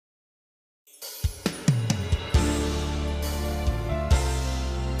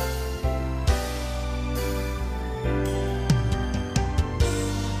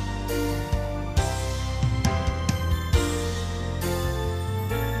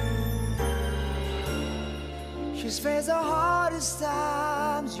She's faced the hardest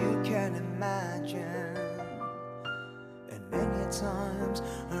times you can imagine, and many times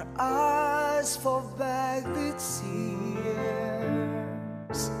her eyes fall back with tears.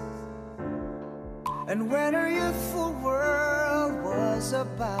 And when her youthful world was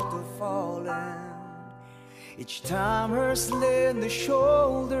about to fall in, each time her slender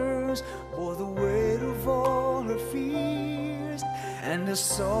shoulders bore the weight of all her fears, and the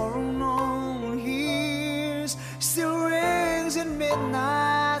sorrow no one hears still rings in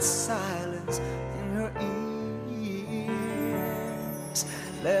midnight silence in her ears.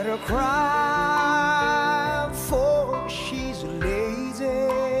 Let her cry, for she's a lady.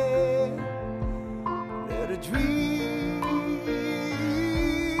 Let her dream,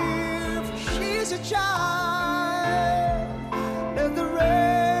 for she's a child. Let the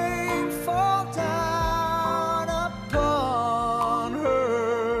rain fall down upon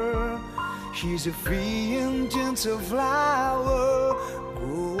her. She's a free and gentle flower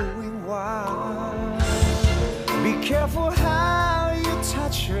growing wild. Be careful how you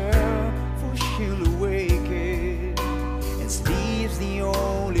touch her, for she'll awaken, and sleep's the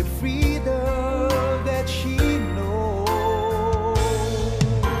only freedom that she knows.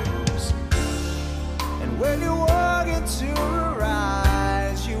 And when you walk into her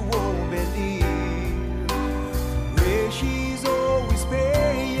eyes, you won't believe where she's always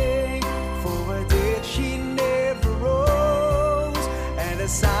paying for a debt she never rose, and a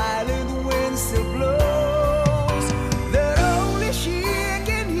silent wind still blows that only she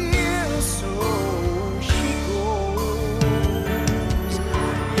can hear. So she goes.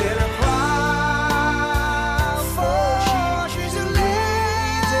 Let her cry, for she's a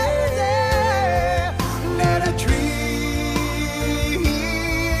lady. Let her dream,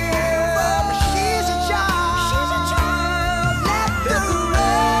 for she's a child. Let the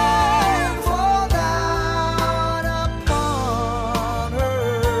rain fall down upon her.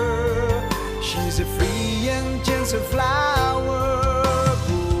 She's a free and gentle flower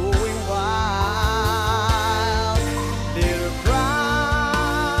growing wild. Let her cry,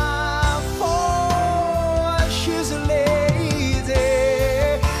 for she's a lady.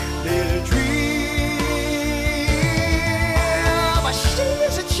 Let her dream, but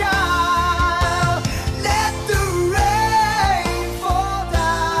she's a child. Let the rain fall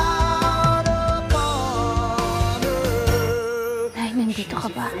down upon her. Nay, nandito ka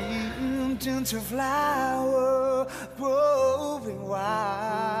ba? Free and gentle flower growing